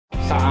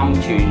3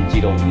寸至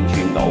到5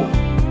寸度。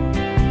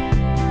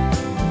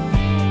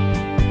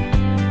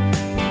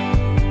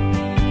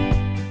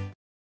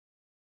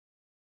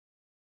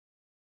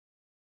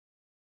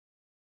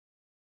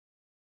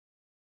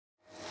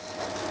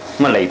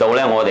咁啊嚟到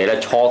咧，我哋咧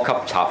初級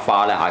插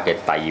花咧嘅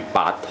第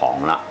8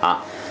堂啦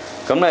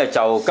咁咧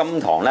就今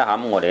堂咧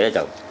咁我哋咧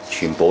就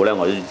全部咧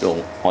我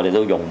哋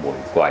都用玫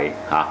瑰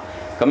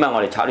咁啊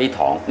我哋插呢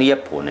堂呢一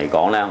盤嚟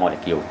講咧，我哋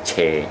叫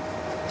斜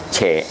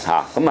咁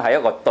啊係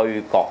一個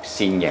對角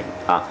線型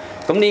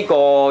咁呢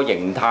個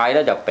形態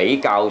咧就比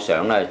較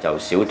上咧就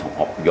少同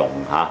學用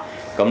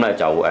咁咧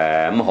就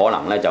咁可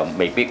能咧就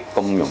未必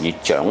咁容易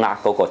掌握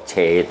嗰個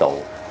斜度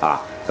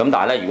咁但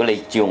係咧，如果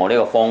你照我呢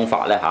個方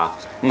法咧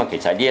咁啊，其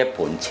實呢一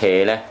盤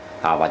斜咧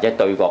或者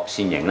對角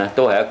線型咧，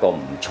都係一個唔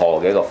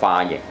錯嘅一個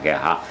花型嘅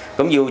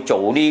咁要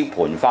做呢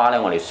盤花咧，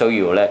我哋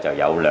需要咧就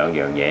有2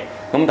樣嘢。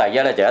咁第一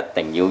咧就一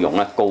定要用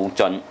咧高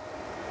樽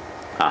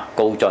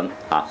高樽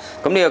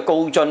咁呢個高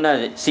樽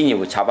咧先至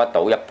會插得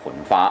到一盤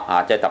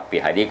花即係特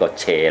別係呢個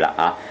斜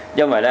啦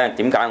因為咧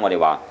點解我哋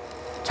話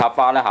插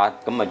花咧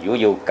咁啊，如果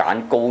要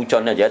揀高樽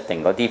咧，就一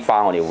定嗰啲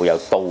花我哋會有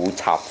倒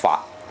插法。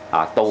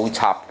倒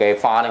插嘅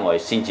花咧，我哋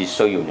先至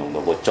需要用到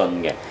個樽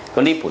嘅。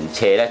咁呢盤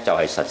斜咧就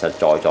係實實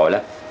在在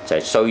咧，就係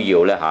需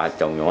要咧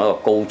就用一個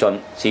高樽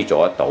先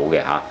做得到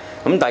嘅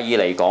咁第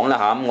二嚟講咧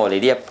咁我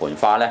哋呢一盤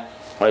花咧，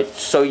我哋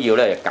需要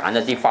咧揀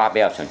一啲花比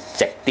較上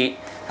直啲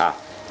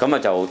咁啊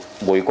就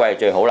玫瑰係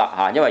最好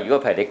啦因為如果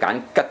譬如你揀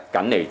桔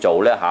梗嚟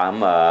做咧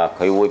咁啊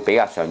佢會比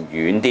較上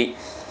軟啲，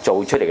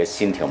做出嚟嘅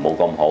線條冇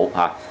咁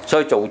好所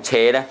以做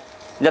斜咧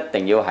一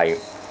定要係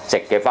直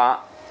嘅花。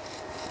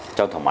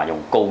就同埋用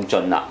高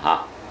樽啦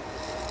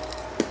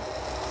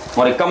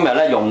我哋今日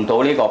咧用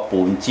到呢個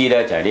半支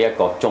咧就係呢一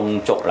個中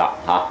竹啦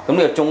咁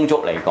呢個中竹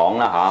嚟講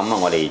啦咁啊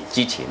我哋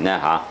之前咧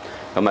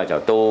咁啊就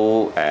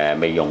都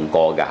未用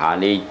過嘅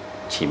呢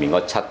前面嗰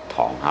7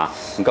堂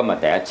咁今日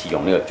第一次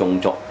用呢個中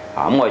竹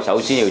咁我哋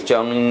首先要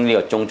將呢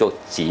個中竹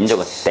剪咗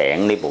個頂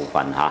呢部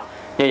分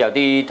因為有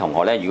啲同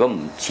學咧如果唔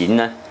剪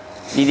咧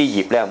呢啲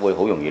葉咧會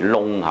好容易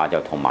燶就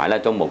同埋咧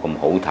都冇咁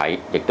好睇，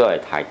亦都係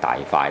太大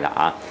塊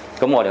啦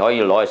咁我哋可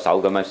以攞隻手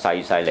咁樣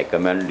細力咁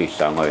樣掠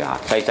上去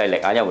細力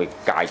因為會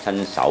戒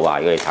親手如果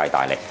你太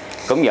大力。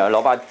咁然後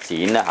攞把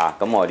剪咧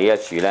咁我哋呢一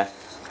樹咧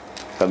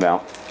咁樣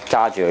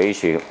揸住佢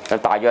啲樹，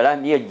大約咧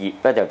呢個葉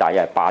咧就大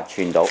約係8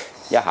寸到，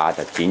一下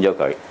就剪咗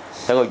佢，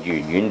等佢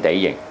圓圓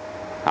地形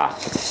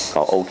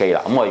就 OK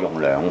啦。咁我哋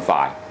用2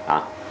塊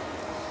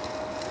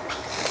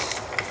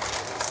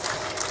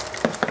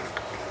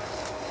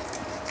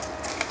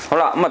好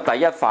啦，咁啊第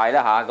一塊咧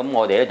咁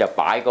我哋咧就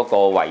擺嗰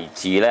個位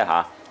置咧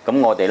咁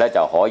我哋咧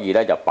就可以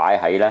咧就擺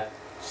喺咧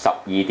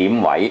12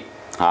點位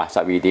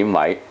12點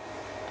位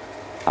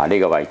呢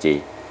個位置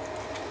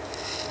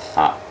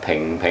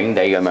平平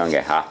地咁樣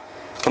嘅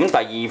咁第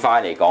二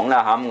塊嚟講咧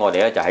咁我哋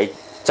咧就喺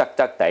側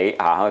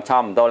地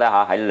差唔多咧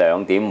喺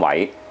2點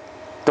位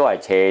都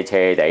係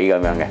斜地咁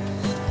樣嘅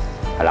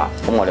係啦。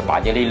咁我哋擺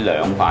咗呢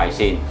2塊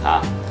先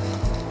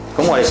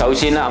咁我哋首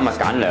先咧咁啊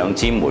揀2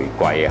支玫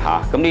瑰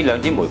咁呢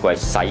2支玫瑰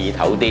細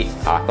頭啲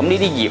咁呢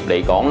啲葉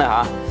嚟講咧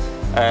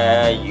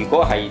如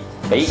果係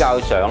比較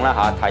上咧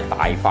太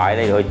大塊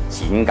咧，你可以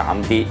剪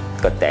減啲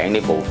個頂呢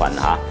部分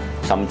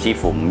甚至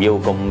乎唔要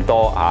咁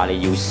多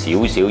你要少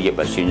少葉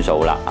就算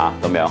數啦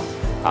咁樣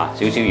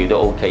少少葉都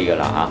OK 噶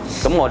啦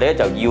咁我哋咧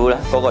就要咧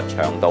嗰個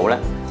長度咧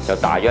就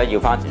大約要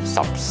翻成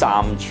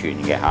13寸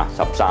嘅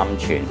13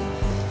寸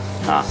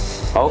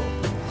好，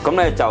咁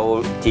咧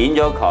就剪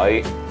咗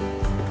佢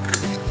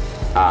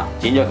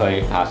剪咗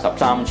佢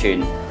13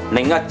寸。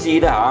另一支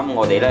咧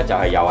我哋咧就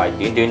係又係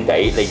短短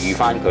地，你預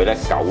翻佢咧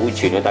9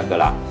寸都得噶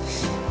啦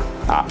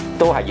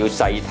都係要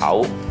細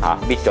頭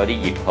搣咗啲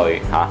葉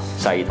去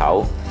細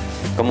頭。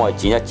咁我哋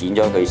剪一剪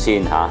咗佢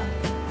先咁啊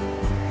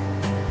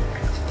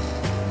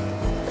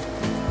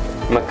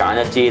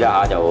揀一支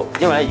啦就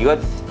因為咧如果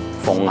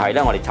逢係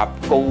咧我哋插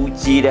高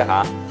支咧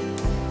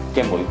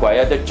嘅玫瑰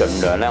咧都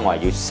盡量咧我係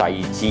要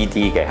細支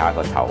啲嘅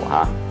個頭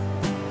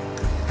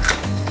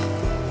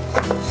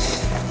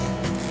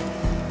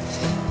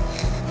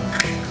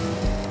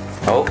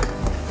好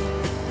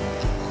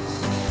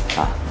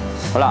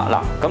好啦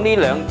嗱，咁呢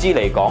2支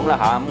嚟講啦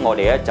咁我哋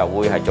咧就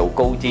會係做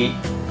高支，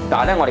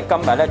但係咧我哋今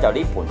日咧就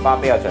呢盤花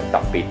比較上特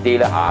別啲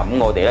咧咁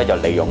我哋咧就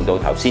利用到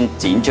頭先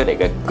剪出嚟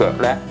嘅腳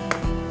咧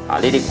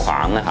呢啲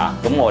框咧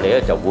咁我哋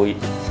咧就會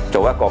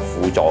做一個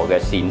輔助嘅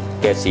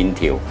線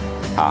條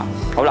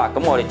好啦，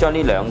咁我哋將呢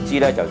2支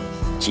咧就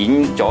剪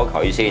咗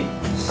佢先，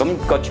咁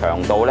個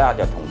長度咧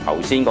就同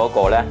頭先嗰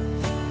個咧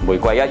玫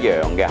瑰一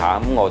樣嘅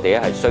咁我哋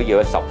咧係需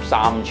要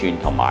13寸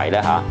同埋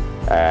咧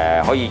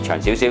可以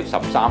長少少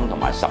13同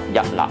埋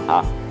11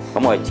啦咁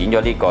我哋剪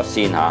咗呢個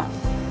先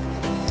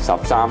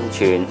13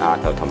寸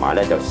同埋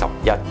咧就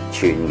11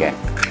寸嘅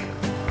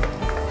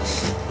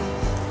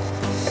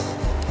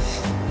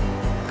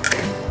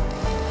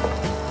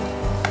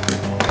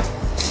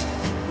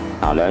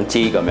2支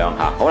咁樣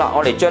好啦，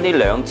我哋將呢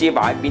2支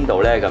擺喺邊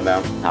度咧咁樣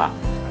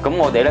咁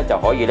我哋咧就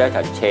可以咧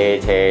就斜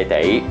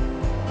地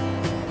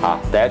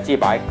第一支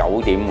擺喺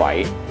9點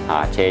位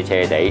嚇，斜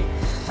斜地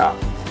啊。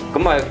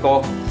咁啊個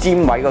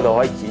尖位嗰度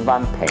可以剪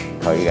翻平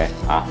佢嘅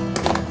嚇，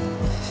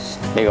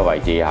呢個位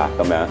置嚇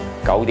咁樣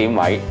9點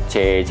位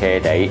斜斜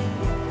地。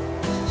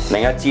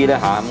另一支咧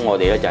嚇，咁我哋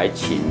咧就喺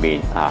前面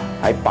嚇，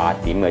喺8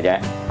點嘅啫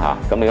嚇，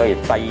咁你可以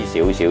低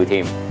少少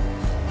添，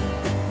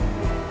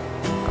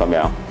咁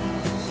樣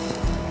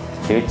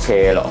少少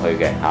斜落去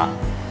嘅嚇。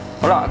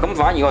好啦，咁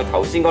反而我哋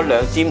頭先嗰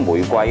2支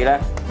玫瑰咧，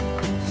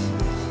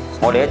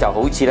我哋咧就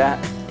好似咧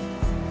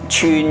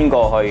穿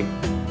過去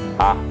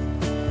嚇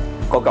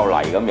嗰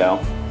嚿泥咁樣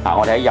嚇，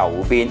我哋喺右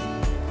邊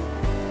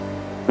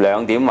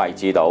2點位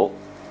置度，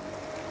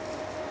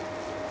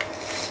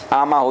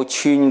啱啱好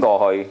穿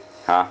過去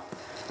嚇。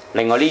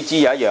另外呢支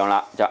又一樣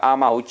啦，就啱啱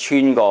好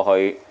穿過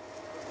去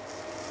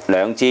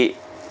2支，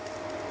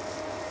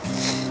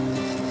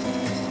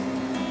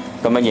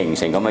咁樣形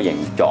成咁嘅形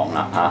狀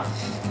啦嚇。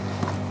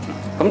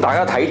咁大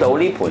家睇到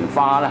呢盆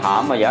花咧嚇，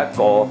咁啊有一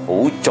個好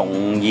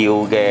重要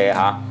嘅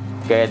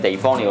嘅地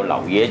方你要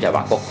留意咧，就係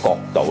話個角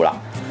度啦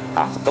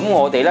嚇。咁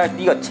我哋咧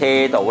呢個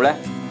斜度咧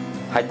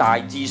係大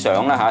致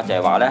上咧嚇，就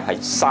係話咧係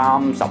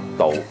30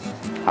度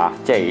嚇，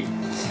即係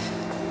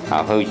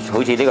嚇佢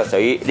好似呢個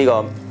水呢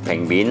個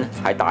平面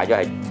係大咗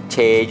係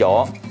斜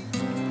咗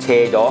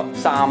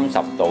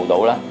30度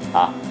到啦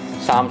嚇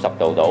，30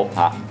度到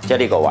嚇，即係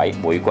呢個位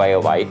玫瑰嘅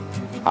位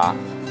嚇。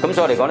咁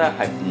所以我哋講咧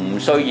係唔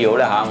需要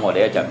咧嚇，我哋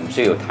咧就唔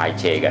需要太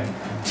斜嘅，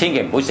千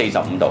祈唔好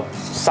45度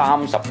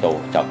，30度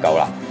就夠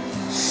啦。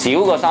少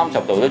過30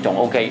度都仲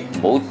OK，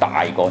 唔好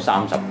大過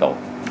30度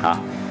嚇。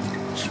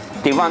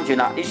調翻轉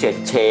啦，呢處係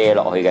斜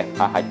落去嘅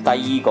嚇，係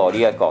低過呢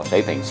一個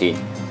水平線，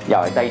又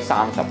係低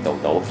30度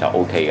到就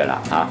OK 㗎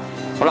啦嚇。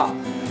好啦，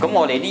咁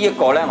我哋呢一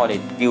個咧，我哋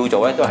叫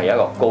做咧都係一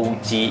個高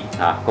枝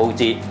嚇，高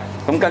枝。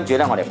咁跟住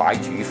咧，我哋擺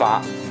主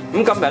花。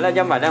咁今日咧，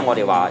因為咧我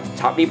哋話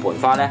插呢盆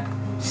花咧。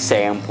成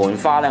盆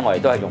花咧，我哋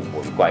都係用玫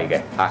瑰嘅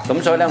嚇，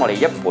咁所以咧，我哋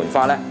一盆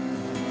花咧，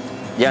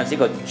有陣時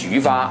個主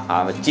花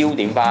啊、焦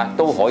點花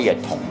都可以係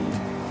同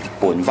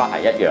盆花係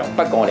一樣，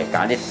不過我哋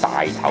揀啲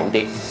大頭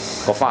啲，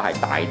個花係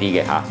大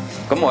啲嘅嚇。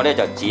咁我咧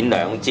就剪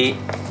2支，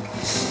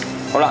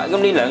好啦，咁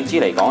呢2支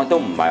嚟講都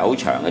唔係好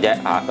長嘅啫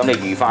嚇，咁你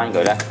預翻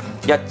佢咧，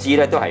一支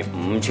咧都係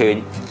5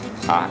寸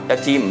啊，一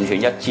支5寸，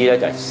一支咧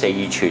就係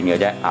4寸嘅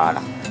啫啊嗱，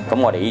咁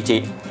我哋呢支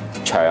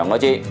長嗰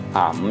支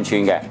啊5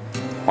寸嘅。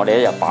我哋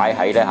咧就擺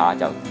喺咧嚇，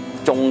就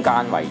中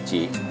間位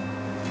置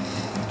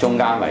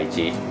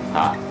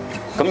嚇。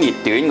咁而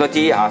短嗰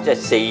支嚇，即係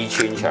4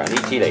寸長呢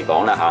支嚟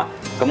講啦嚇，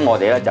咁我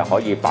哋咧就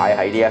可以擺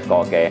喺呢一個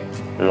嘅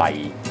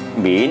泥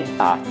面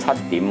啊7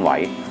點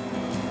位，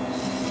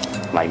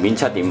泥面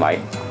7點位，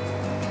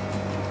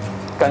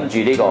跟住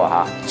呢個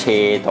嚇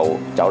斜度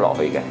走落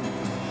去嘅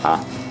嚇。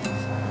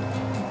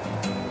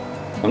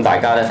咁大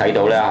家咧睇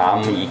到咧嚇，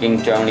咁已經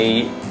將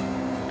呢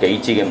幾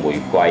支嘅玫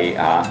瑰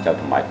嚇，就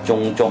同埋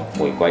中足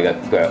玫瑰嘅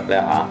腳咧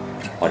嚇，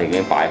我哋已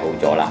經擺好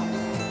咗啦。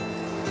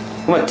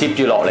咁啊接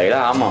住落嚟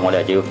啦嚇，咁啊我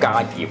哋就要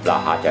加葉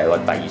啦嚇，就係個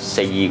第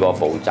4個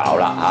步驟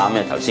啦嚇。咁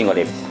啊頭先我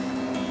哋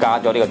加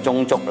咗呢個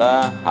中足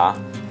啦嚇，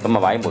咁啊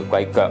擺玫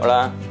瑰腳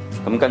啦，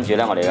咁跟住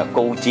咧我哋嘅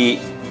高枝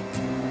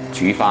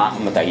主花，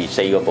咁啊第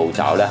4個步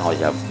驟咧，我哋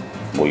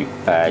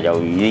就又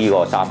呢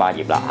個沙花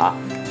葉啦嚇。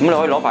咁你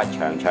可以攞塊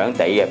長長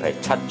地嘅，譬如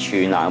7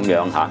寸啊咁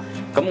樣嚇。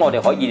咁我哋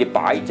可以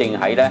擺正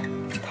喺咧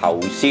頭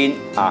先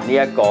啊呢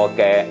一個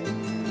嘅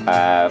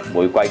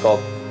玫瑰個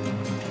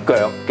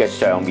腳嘅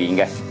上面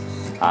嘅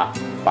啊，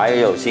擺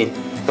喺度先。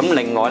咁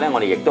另外咧，我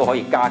哋亦都可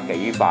以加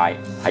幾塊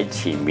喺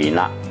前面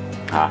啦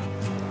嚇，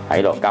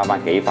喺度加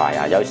翻幾塊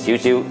啊，有少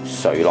少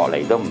垂落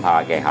嚟都唔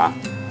怕嘅嚇。啊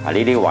呢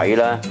啲位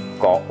啦、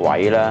角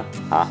位啦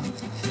嚇，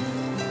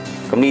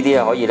咁呢啲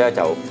咧可以咧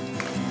就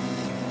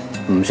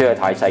唔需要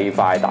太細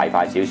塊，大塊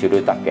少少都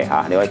得嘅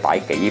嚇。你可以擺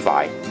幾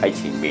塊喺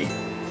前面。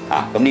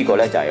啊，咁呢個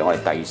咧就係我哋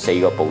第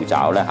4個步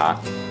驟咧嚇，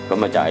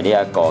咁啊就係呢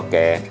一個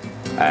嘅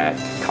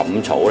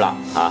冚草啦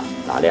嚇，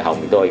嗱你後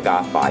面都可以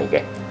加塊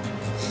嘅。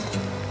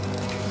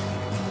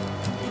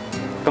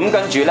咁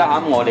跟住咧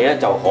嚇，我哋咧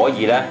就可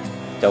以咧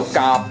就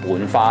加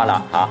伴花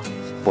啦嚇，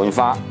伴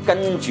花跟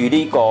住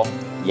呢個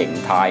形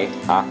態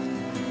嚇。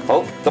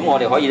好，咁我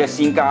哋可以咧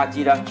先加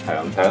支啦長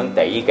長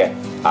地嘅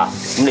嚇，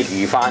咁你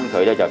預翻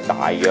佢咧就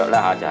大約咧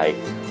嚇就係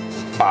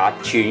8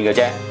寸嘅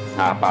啫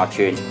嚇，8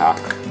寸嚇。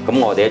咁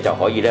我哋咧就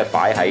可以咧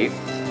擺喺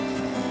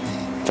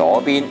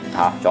左邊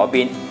嚇，左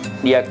邊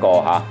呢一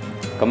個嚇，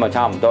咁啊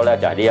差唔多咧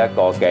就係呢一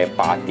個嘅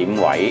8點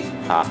位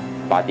嚇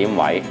，8點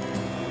位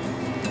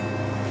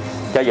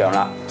一樣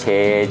啦，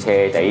斜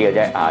斜地嘅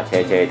啫啊，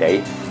斜斜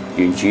地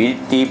沿住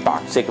啲白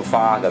色嘅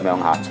花咁樣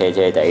嚇，斜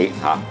斜地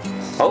嚇。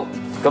好，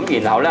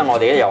咁然後咧我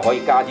哋咧又可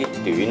以加啲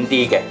短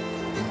啲嘅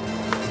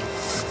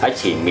喺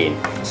前面，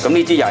咁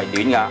呢支又係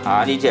短㗎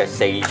啊，呢支係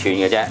4寸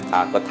嘅啫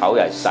啊，個頭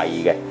又係細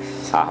嘅。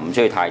嚇，唔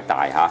需要太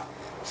大嚇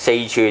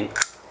，4寸，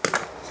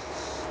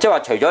即係話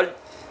除咗呢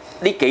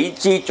幾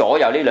支左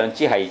右呢2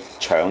支係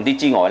長啲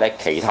之外咧，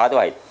其他都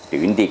係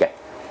短啲嘅。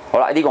好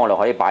啦，呢個我哋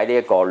可以擺呢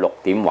一個6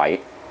點位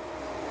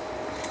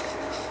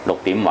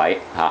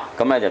嚇，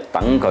咁咧就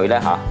等佢咧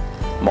嚇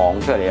望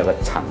出嚟有個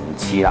層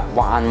次啦，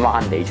彎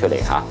彎地出嚟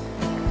嚇。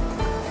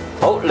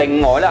好，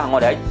另外咧，我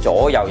哋喺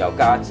左右又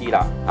加支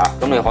啦，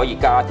咁你可以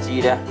加支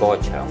咧嗰個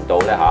長度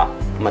咧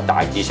咁啊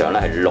大致上咧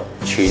係6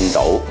寸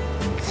度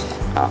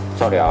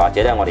，sorry或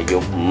者咧我哋要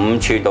5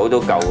寸度都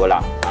夠噶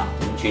啦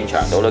，5寸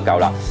長度都夠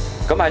啦。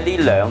咁喺呢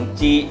兩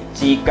支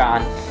之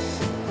間，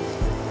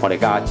我哋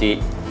加支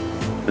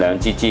兩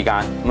支之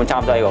間，咁差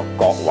唔多喺個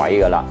角位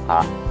噶啦，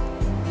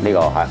呢個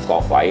係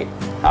角位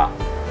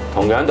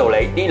同樣道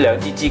理，呢兩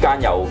支之間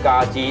又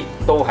加支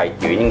都係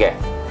短嘅。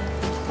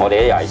我哋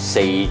咧又係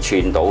4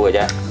寸到嘅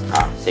啫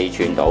，4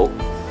寸到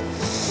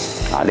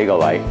呢個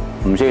位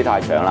唔需要太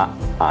長啦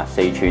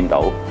，4寸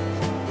到，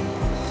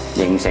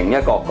形成一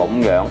個咁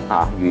樣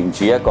沿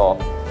住一個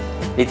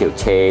呢條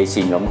斜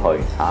線咁去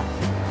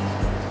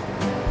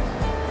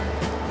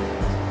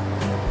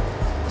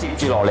接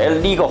住落嚟咧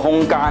呢個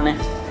空間咧，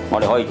我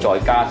哋可以再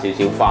加少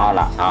少花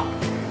啦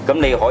咁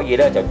你可以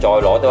咧就再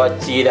攞多一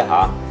支咧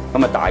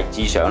咁啊大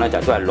致上咧就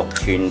都係6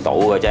寸到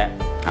嘅啫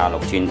，6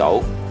寸到。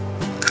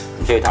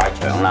唔需要太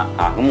長啦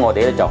咁我哋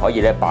咧就可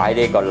以咧擺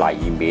呢個泥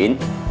面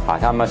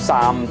差唔多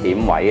3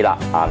點位啦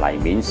泥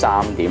面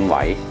3點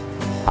位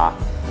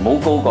唔好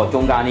高過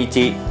中間呢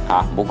支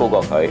唔好高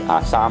過佢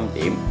3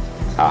點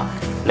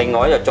另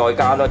外就再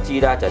加多支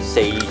咧就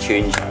4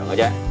寸長嘅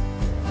啫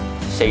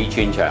，4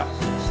寸長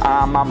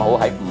啱啱好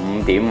喺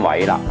5點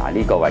位啦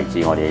呢個位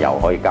置我哋又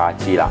可以加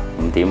支啦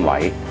5點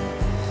位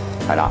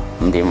係啦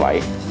5點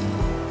位。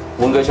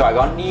換句説話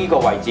講呢個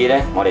位置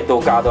咧我哋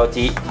都加多支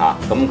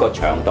咁個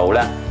長度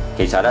咧。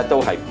其實咧都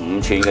係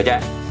5寸嘅啫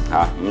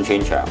，5寸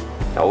長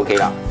就 OK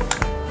啦。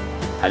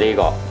喺呢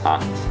個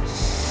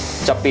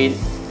側邊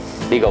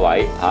呢個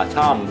位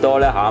差唔多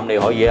咧你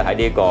可以喺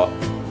呢個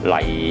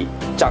泥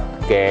側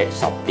嘅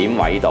10點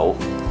位度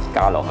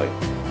加落去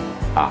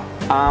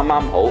啱啱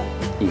好。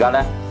而家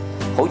咧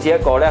好似一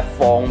個咧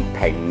放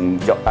平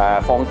咗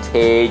放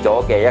斜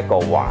咗嘅一個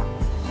環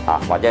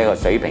或者一個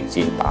水平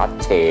線打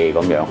斜咁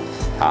樣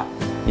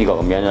呢個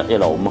咁樣一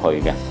路咁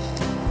去嘅。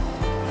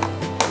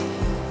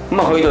咁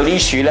去到呢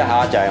處咧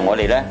就係我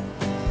哋咧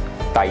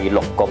第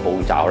6個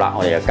步驟啦，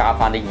我哋就加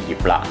翻啲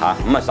葉啦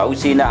咁首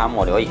先咧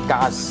我哋可以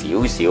加少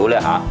少咧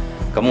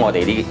咁我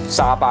哋啲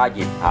沙巴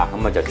葉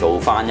咁就做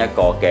翻一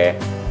個嘅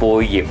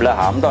背葉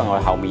啦咁當然我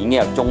哋後面已經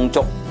有中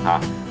竹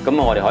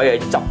咁我哋可以喺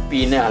側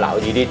邊咧好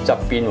似啲側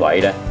邊位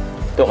咧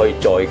都可以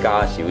再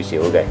加少少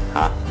嘅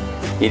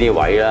呢啲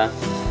位啦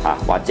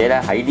或者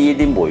咧喺呢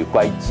啲玫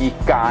瑰之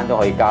間都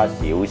可以加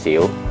少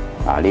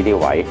少呢啲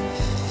位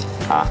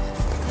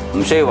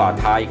唔需要話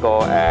太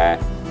過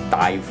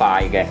大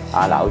塊嘅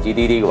好似呢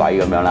啲位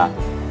咁樣啦，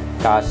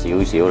加少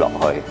少落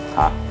去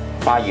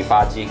花與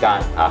花之間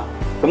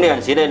咁呢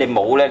陣時咧，你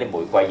冇咧，你玫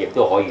瑰葉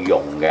都可以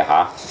用嘅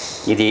呢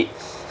啲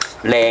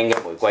靚嘅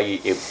玫瑰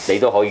葉你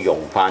都可以用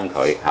翻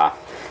佢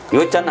如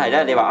果真係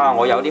咧，你話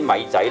我有啲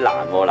米仔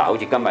蘭喎好似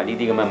今日呢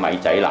啲咁嘅米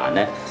仔蘭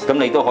咧，咁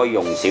你都可以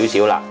用少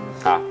少啦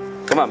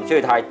咁唔需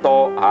要太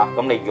多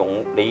咁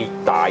你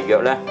大約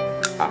咧。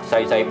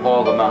細細棵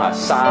咁樣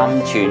3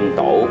寸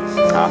到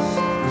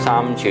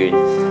3寸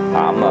咁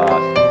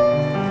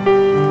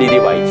呢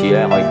啲位置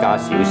咧可以加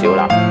少少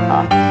啦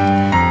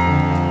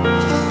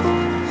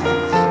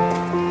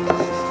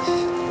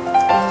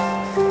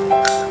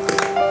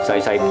細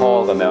細棵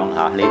咁樣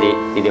呢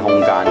啲空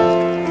間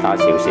加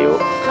少少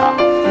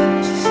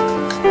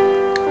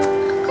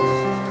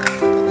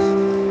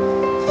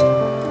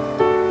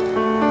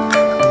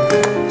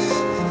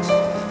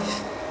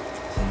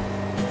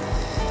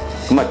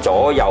咁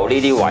左右呢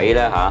啲位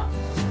咧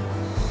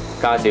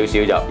加少少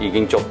就已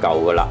經足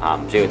夠噶啦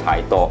唔需要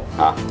太多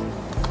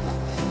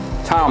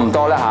差唔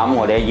多咧咁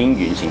我哋已經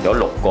完成咗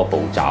6個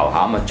步驟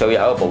咁最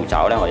後一個步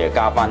驟咧，我哋就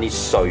加翻啲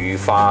碎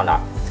花啦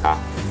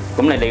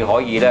咁你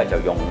可以咧就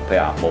用譬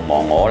如無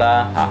忘我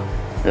啦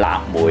臘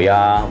梅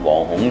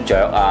黃孔雀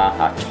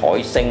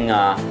彩星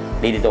呢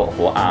啲都好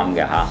啱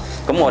嘅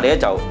咁我哋咧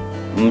就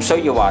唔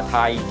需要話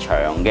太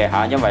長嘅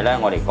因為咧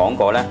我哋講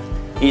過咧。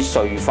啲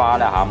碎花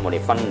咧我哋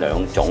分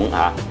2種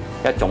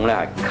一種咧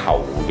係球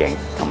形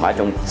同埋一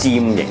種尖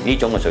形，呢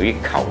種係屬於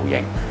球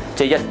形，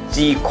即係一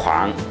支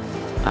框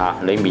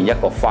裡面一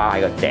個花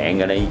喺個頂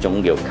嘅咧，呢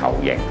種叫球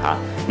形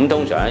咁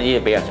通常咧呢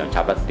啲比較上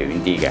插得短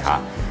啲嘅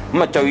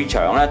咁最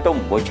長咧都唔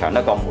會長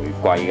得過玫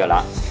瑰噶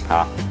啦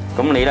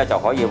咁你咧就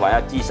可以揾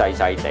一支細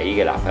細地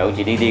嘅啦，好似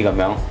呢啲咁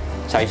樣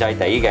細細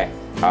地嘅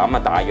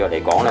咁大約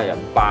嚟講咧就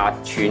8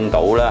寸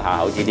到啦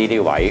好似呢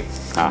啲位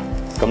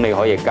咁你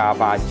可以加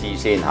翻支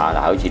先好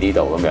似呢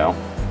度咁樣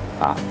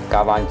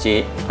加翻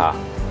支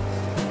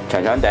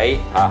長長地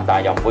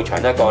但係又唔會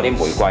長得過啲玫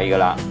瑰噶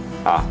啦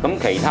咁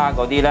其他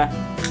嗰啲咧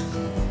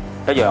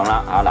一樣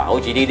啦好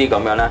似呢啲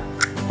咁樣咧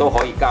都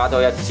可以加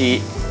多一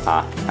支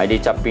喺啲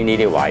側邊呢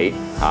啲位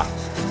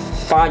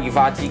花與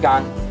花之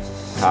間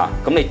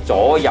咁你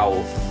左右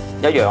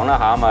一樣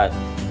啦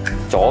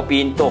左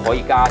邊都可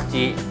以加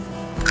支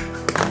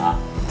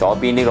左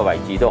邊呢個位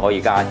置都可以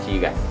加支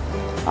嘅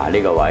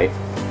呢個位。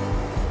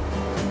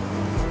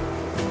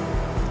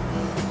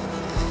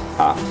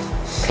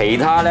其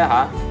他咧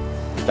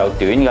就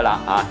短噶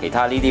啦其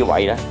他呢啲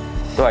位咧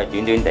都係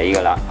短短地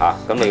噶啦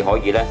咁你可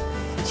以咧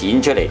剪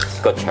出嚟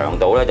個長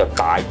度咧就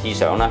大致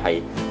上咧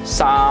係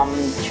3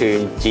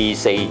寸至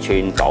4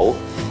寸度，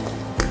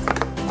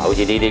好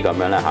似呢啲咁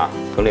樣啦嚇。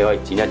咁你可以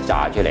剪一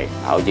紮出嚟，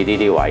好似呢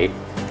啲位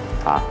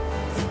嚇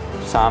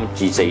3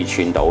至4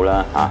寸度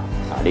啦嚇，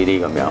呢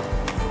啲咁樣。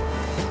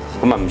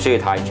咁啊唔需要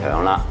太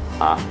長啦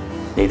嚇，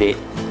呢啲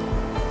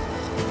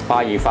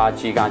花與花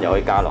之間就可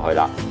以加落去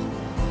啦。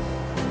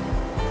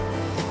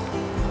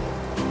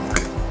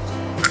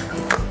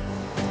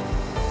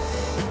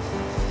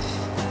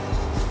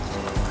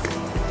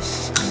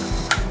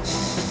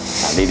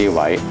呢啲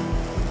位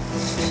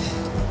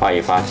花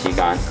與花之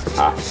間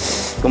嚇，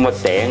咁個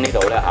頂呢度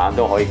咧嚇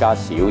都可以加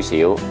少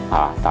少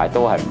嚇，但係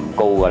都係唔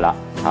高噶啦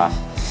嚇，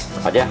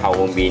或者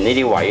後面呢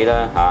啲位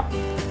啦嚇，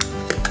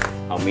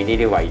後面呢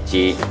啲位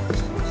置，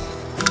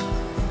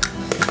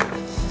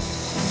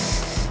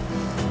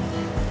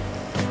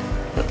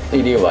呢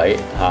啲位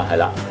嚇係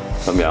啦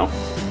咁樣，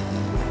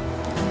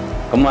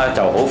咁咧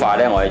就好快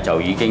咧，我哋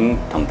就已經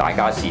同大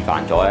家示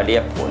範咗呢一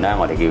盤咧，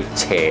我哋叫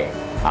斜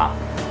嚇。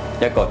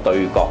一個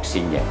對角線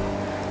型，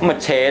咁啊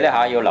斜咧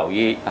嚇要留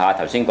意嚇，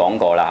頭先講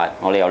過啦嚇，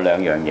我哋有2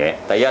樣嘢，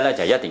第一咧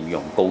就一定要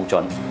用高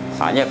樽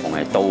嚇，因為逢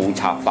係倒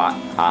插法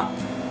嚇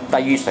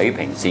低於水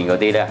平線嗰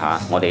啲咧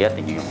嚇，我哋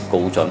一定要用高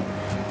樽。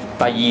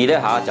第二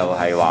咧嚇就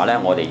係話咧，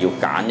我哋要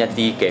揀一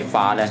啲嘅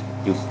花咧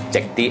要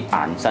直啲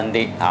硬身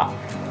啲嚇，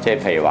即係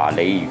譬如話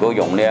你如果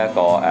用呢一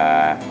個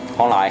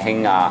康乃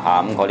馨啊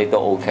嚇咁嗰啲都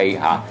OK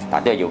嚇，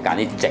但都係要揀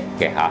啲直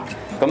嘅嚇，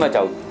咁啊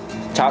就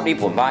插呢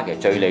盤花其實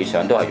最理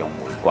想都係用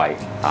玫瑰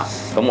嚇，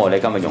咁我哋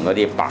今日用嗰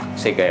啲白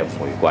色嘅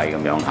玫瑰咁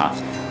樣嚇。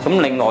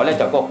咁另外咧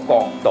就嗰個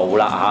角度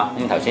啦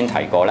嚇，咁頭先提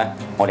過咧，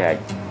我哋係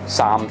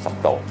30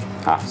度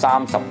嚇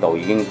，30度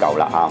已經夠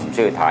啦嚇，唔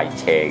需要太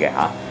斜嘅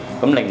嚇。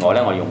咁另外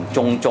咧，我哋用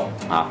中足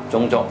嚇，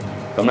中足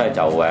咁咧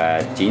就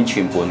剪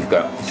寸半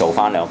腳，做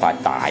翻2塊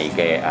大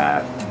嘅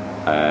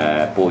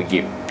背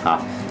葉嚇。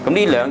咁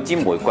呢2支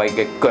玫瑰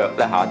嘅腳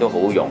咧嚇都好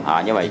用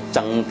嚇，因為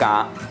增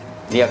加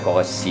呢一個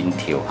嘅線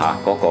條嚇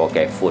嗰個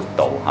嘅闊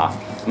度嚇。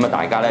咁啊，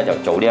大家咧就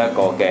做呢一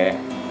個嘅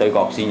對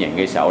角線型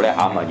嘅時候咧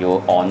嚇，咪要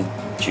按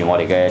住我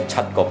哋嘅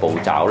7個步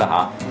驟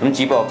啦嚇。咁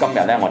只不過今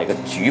日咧，我哋嘅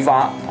主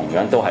花同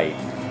樣都係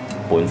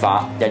伴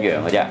花一樣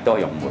嘅啫，都係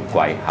用玫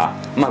瑰嚇。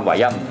咁啊，唯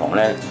一唔同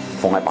咧，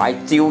逢係擺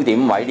焦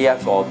點位呢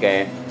一個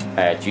嘅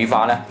主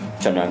花咧，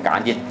盡量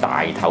揀啲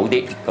大頭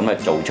啲，咁啊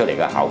做出嚟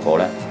嘅效果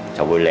咧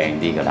就會靚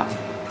啲㗎啦。